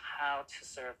about how to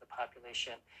serve the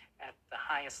population at the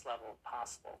highest level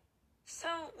possible.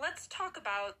 So let's talk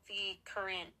about the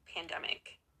current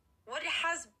pandemic. What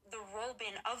has the role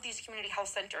been of these community health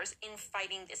centers in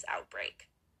fighting this outbreak?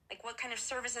 Like, what kind of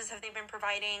services have they been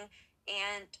providing,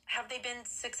 and have they been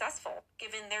successful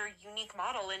given their unique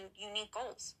model and unique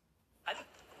goals?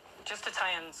 Just to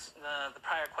tie in the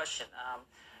prior question,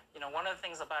 one of the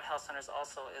things about health centers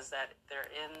also is that they're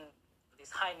in these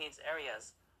high needs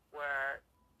areas where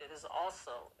it is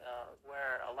also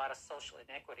where a lot of social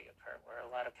inequity occur, where a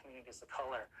lot of communities of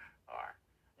color are.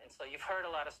 And so you've heard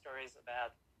a lot of stories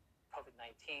about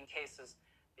COVID-19 cases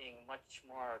being much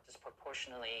more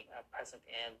disproportionately present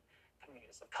in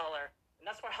communities of color. And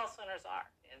that's where health centers are.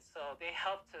 And so they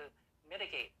help to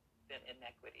mitigate the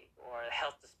inequity or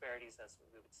health disparities, as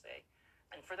we would say.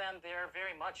 And for them, they're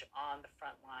very much on the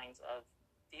front lines of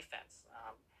defense.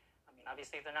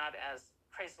 Obviously, they're not as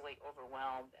crazily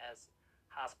overwhelmed as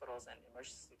hospitals and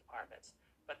emergency departments,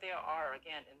 but they are,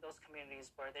 again, in those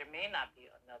communities where there may not be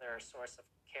another source of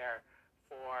care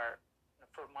for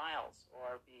miles,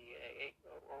 or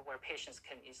where patients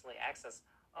can easily access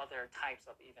other types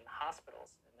of even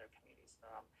hospitals in their communities.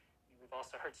 We've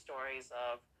also heard stories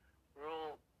of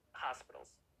rural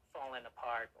hospitals falling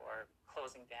apart or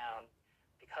closing down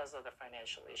because of the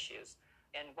financial issues.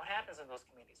 And what happens in those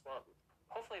communities? Well,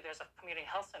 hopefully there's a community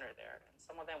health center there, and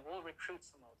some of them will recruit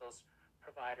some of those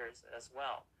providers as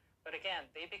well. But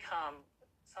again, they become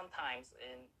sometimes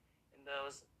in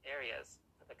those areas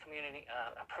the community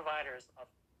providers of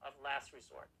last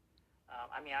resort.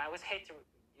 I always hate to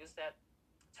use that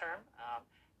term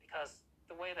because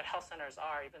the way that health centers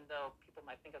are, even though people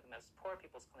might think of them as poor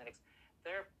people's clinics,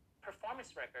 their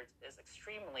performance records is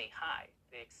extremely high.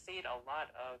 They exceed a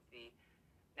lot of the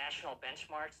national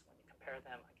benchmarks when you compare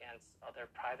them against other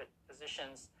private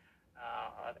physicians,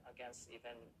 against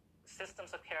even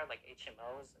systems of care like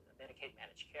HMOs and Medicaid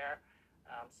managed care.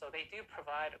 So they do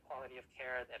provide a quality of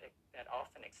care that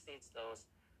often exceeds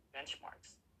those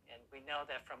benchmarks. And we know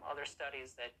that from other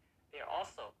studies that they are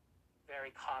also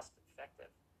very cost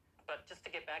effective. But just to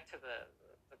get back to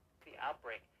the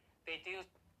outbreak, they do,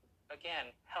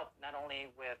 again, help not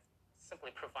only with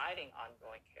simply providing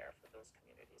ongoing care for those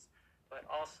communities, but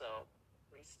also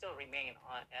we still remain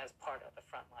as part of the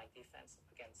frontline defense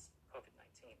against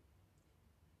COVID-19.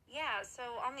 Yeah,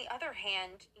 so on the other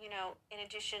hand, in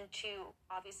addition to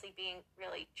obviously being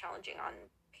really challenging on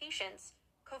patients,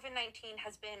 COVID-19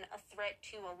 has been a threat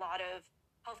to a lot of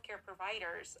healthcare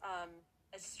providers,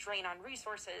 a strain on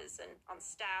resources and on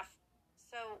staff.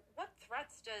 So what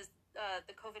threats does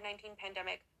the COVID-19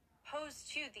 pandemic pose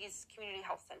to these community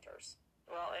health centers?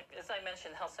 Well, as I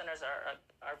mentioned, health centers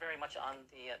are very much on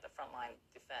the frontline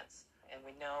defense. And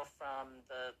we know from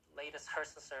the latest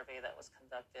HRSA survey that was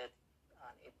conducted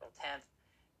on April 10th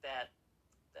that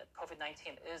that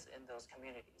COVID-19 is in those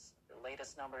communities. The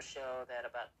latest numbers show that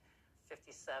about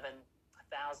 57,000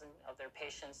 of their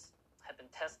patients have been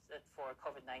tested for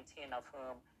COVID-19, of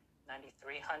whom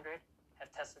 9,300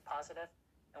 have tested positive.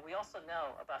 And we also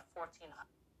know about 1,400.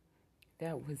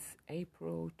 That was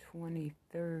April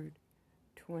 23rd,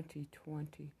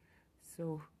 2020.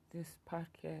 So this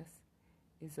podcast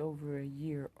is over a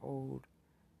year old.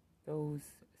 Those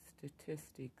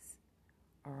statistics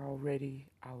are already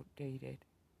outdated.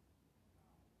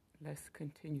 Let's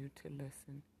continue to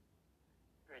listen.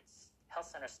 Health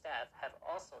center staff have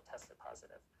also tested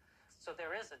positive. So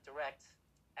there is a direct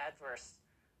adverse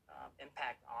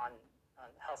impact on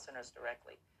health centers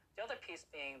directly. The other piece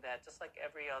being that just like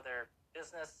every other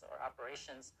business or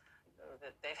operations,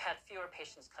 that they've had fewer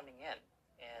patients coming in,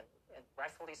 and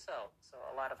rightfully so. So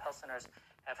a lot of health centers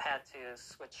have had to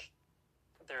switch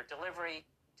their delivery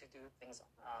to do things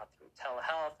through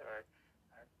telehealth or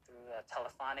through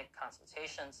telephonic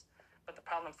consultations. But the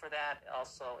problem for that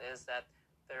also is that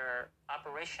their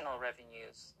operational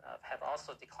revenues have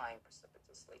also declined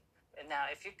precipitously. And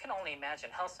now, if you can only imagine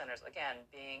health centers, again,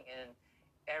 being in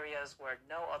areas where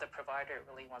no other provider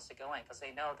really wants to go in because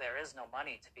they know there is no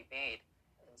money to be made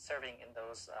in serving in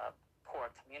those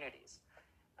poor communities.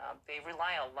 They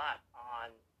rely a lot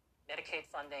on Medicaid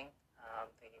funding.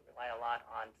 They rely a lot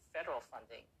on federal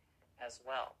funding as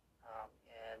well.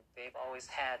 And they've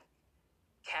always had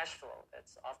cash flow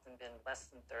that's often been less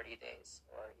than 30 days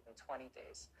or even 20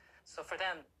 days. So for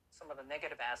them, some of the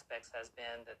negative aspects has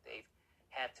been that they've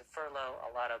had to furlough a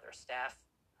lot of their staff.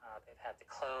 They've had to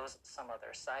close some of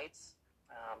their sites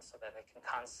so that they can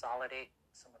consolidate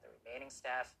some of the remaining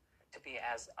staff to be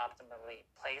as optimally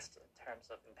placed in terms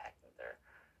of impacting their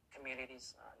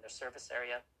communities in their service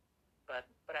area. But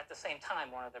at the same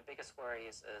time, one of their biggest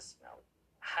worries is,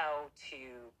 how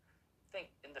to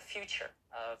think in the future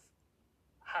of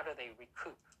how do they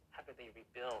recoup, how do they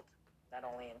rebuild, not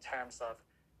only in terms of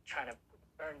trying to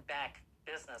earn back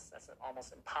business that's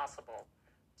almost impossible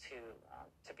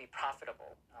to be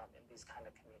profitable in these kind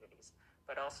of communities,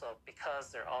 but also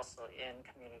because they're also in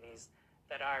communities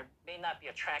that may not be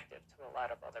attractive to a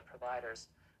lot of other providers,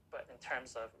 but in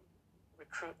terms of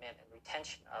recruitment and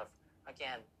retention of,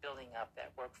 again, building up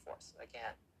that workforce,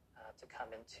 again, to come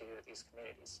into these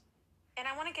communities. And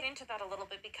I want to get into that a little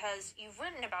bit because you've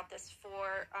written about this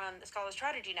for the Scholar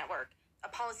Strategy Network, a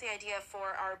policy idea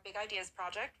for our Big Ideas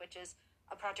project, which is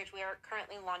a project we are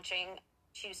currently launching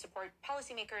to support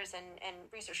policymakers and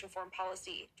research-informed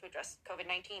policy to address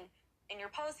COVID-19. And your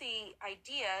policy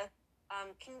idea,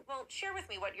 share with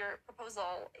me what your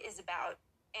proposal is about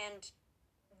and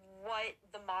what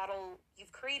the model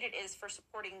you've created is for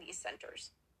supporting these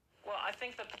centers. Well, I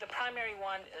think the primary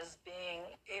one is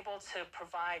being able to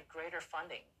provide greater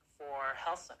funding for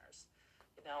health centers.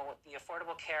 The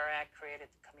Affordable Care Act created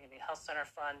the Community Health Center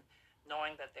Fund,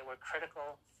 knowing that they were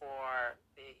critical for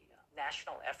the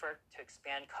national effort to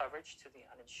expand coverage to the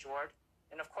uninsured.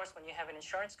 And of course, when you have an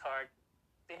insurance card,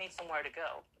 they need somewhere to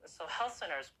go. So health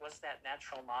centers was that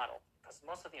natural model because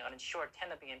most of the uninsured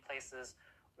tend to be in places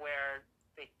where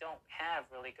they don't have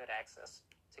really good access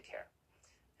to care.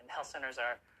 And health centers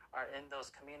are in those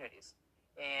communities.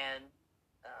 And,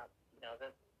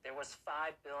 there was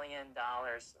 $5 billion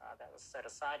that was set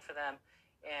aside for them.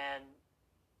 And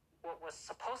what was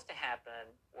supposed to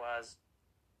happen was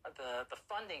the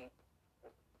funding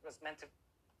was meant to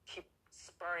keep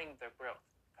spurring their growth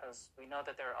because we know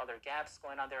that there are other gaps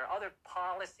going on. There are other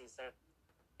policies that,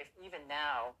 if even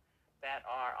now, that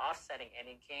are offsetting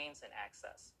any gains in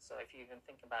access. So if you even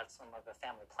think about some of the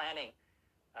family planning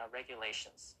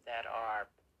regulations that are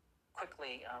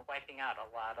quickly wiping out a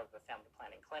lot of the family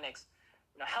planning clinics,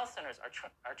 health centers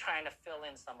are trying to fill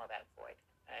in some of that void.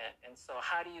 And so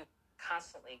how do you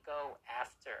constantly go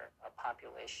after a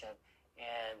population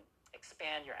and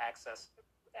expand your access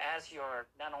as you're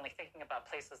not only thinking about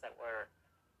places that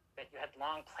you had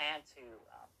long planned to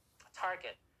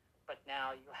target, but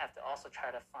now you have to also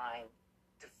try to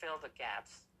fill the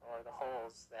gaps or the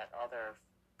holes that other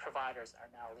providers are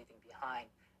now leaving behind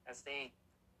as they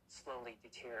slowly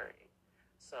deteriorate.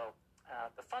 So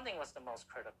the funding was the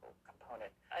most critical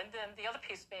component. And then the other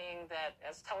piece being that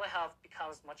as telehealth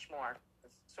becomes much more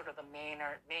sort of the main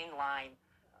line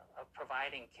of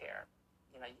providing care,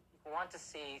 you want to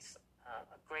see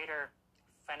a greater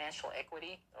financial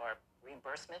equity or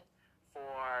reimbursement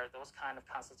for those kind of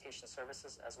consultation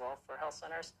services as well for health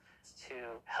centers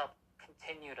to help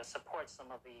continue to support some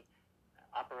of the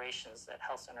operations that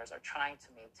health centers are trying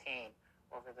to maintain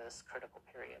over this critical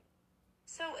period.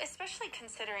 So especially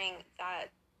considering that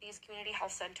these community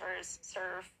health centers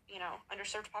serve,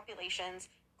 underserved populations,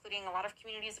 including a lot of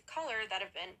communities of color that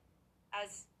have been,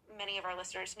 as many of our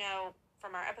listeners know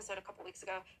from our episode a couple weeks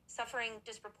ago, suffering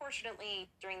disproportionately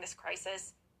during this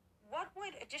crisis. What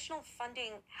would additional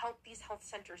funding help these health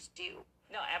centers do?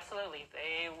 No, absolutely.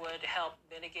 They would help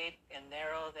mitigate and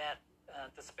narrow that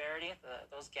disparity,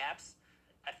 those gaps.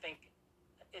 I think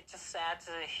it's just sad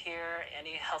to hear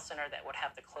any health center that would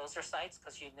have to close their sites,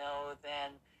 because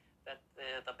then that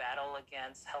the battle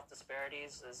against health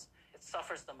disparities it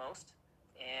suffers the most.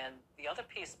 And the other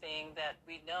piece being that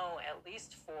we know, at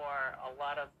least for a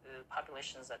lot of the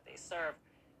populations that they serve,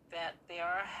 that they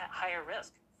are higher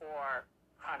risk for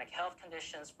chronic health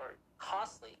conditions, for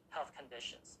costly health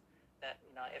conditions. That,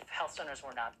 if health centers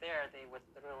were not there, they would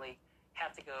literally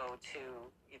have to go to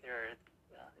either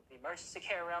the emergency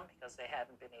care room because they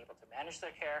haven't been able to manage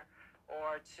their care,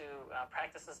 or to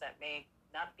practices that may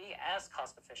not be as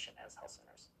cost efficient as health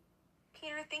centers.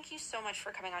 Peter, thank you so much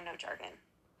for coming on No Jargon.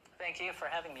 Thank you for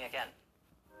having me again.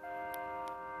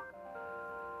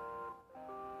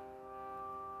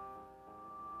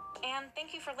 And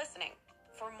thank you for listening.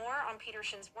 For more on Peter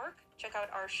Shin's work, check out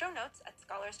our show notes at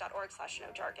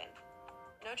scholars.org/nojargon.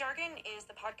 No Jargon is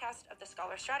the podcast of the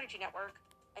Scholar Strategy Network,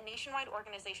 a nationwide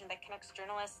organization that connects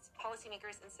journalists,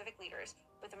 policymakers, and civic leaders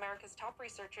with America's top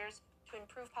researchers to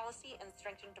improve policy and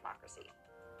strengthen democracy.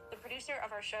 The producer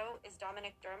of our show is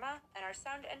Dominic Derma, and our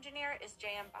sound engineer is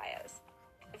J.M. Bios.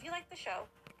 If you like the show,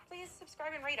 please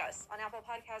subscribe and rate us on Apple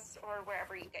Podcasts or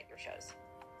wherever you get your shows.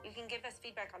 You can give us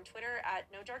feedback on Twitter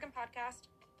at No Jargon Podcast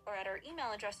or at our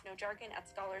email address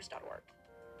nojargon@scholars.org.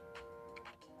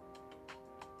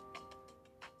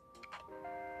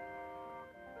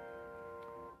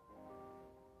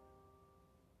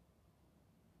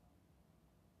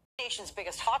 Nation's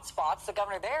biggest hotspots, the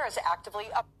governor there is actively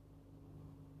up.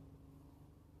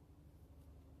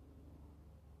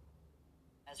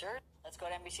 Let's go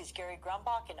to NBC's Gary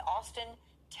Grumbach in Austin,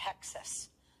 Texas.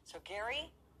 So,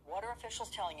 Gary, what are officials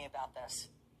telling you about this?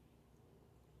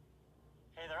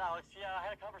 Hey there, Alex. Yeah, I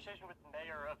had a conversation with the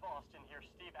mayor of Austin here,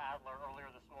 Steve Adler, earlier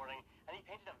this morning, and he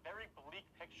painted a very bleak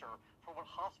picture for what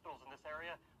hospitals in this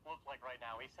area look like right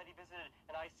now. He said he visited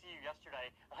an ICU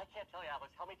yesterday, and I can't tell you,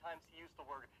 Alex, how many times he used the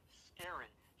word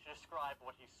scary to describe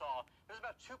what he saw. There's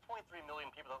about 2.3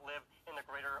 million people that live in the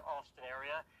greater Austin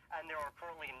area, and there are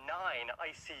currently 9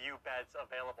 ICU beds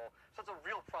available. So it's a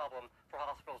real problem for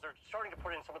hospitals. They're starting to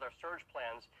put in some of their surge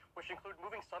plans, which include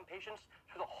moving some patients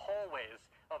to the hallways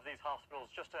of these hospitals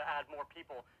just to add more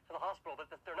people to the hospital. But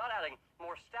they're not adding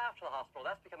more staff to the hospital.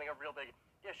 That's becoming a real big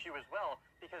issue as well,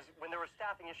 because when there were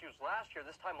staffing issues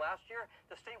this time last year,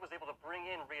 the state was able to bring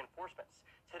in reinforcements.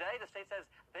 Today, the state says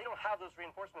they don't have those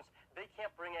reinforcements. They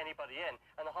can't bring anybody in,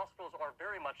 and the hospitals are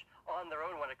very much on their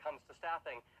own when it comes to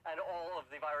staffing and all of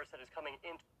the virus that is coming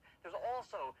in. There's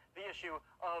also the issue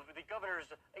of the governor's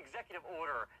executive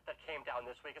order that came down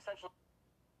this week, essentially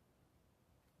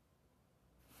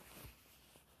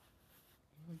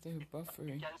they're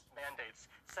buffering against mandates,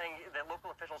 saying that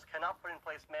local officials cannot put in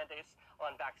place mandates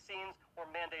on vaccines or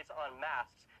mandates on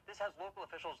masks. This has local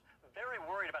officials very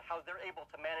worried about how they're able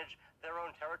to manage their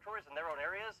own territories and their own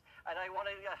areas. And I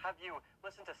want to have you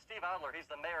listen to Steve Adler,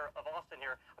 he's the mayor of Austin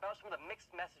here, about some of the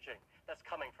mixed messaging that's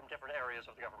coming from different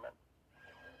areas of the government.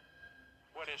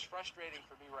 What is frustrating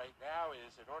for me right now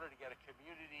is, in order to get a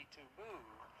community to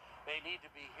move, they need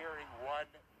to be hearing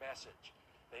one message.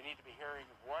 They need to be hearing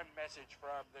one message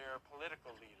from their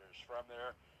political leaders, from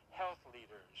their health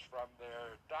leaders, from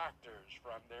their doctors,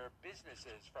 from their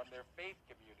businesses, from their faith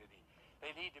community.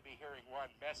 They need to be hearing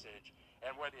one message.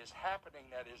 And what is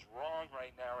happening that is wrong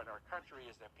right now in our country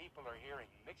is that people are hearing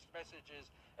mixed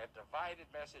messages and divided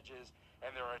messages,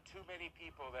 and there are too many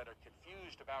people that are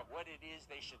confused about what it is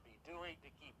they should be doing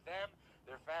to keep them,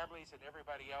 their families, and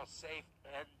everybody else safe.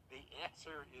 And the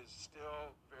answer is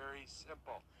still very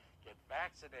simple. Get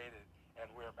vaccinated and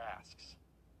wear masks.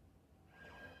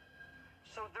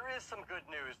 So there is some good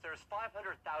news. There's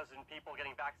 500,000 people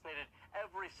getting vaccinated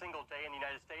every single day in the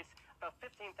United States, about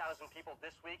 15,000 people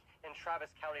this week in Travis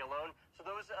County alone. So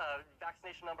those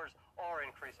vaccination numbers are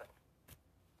increasing.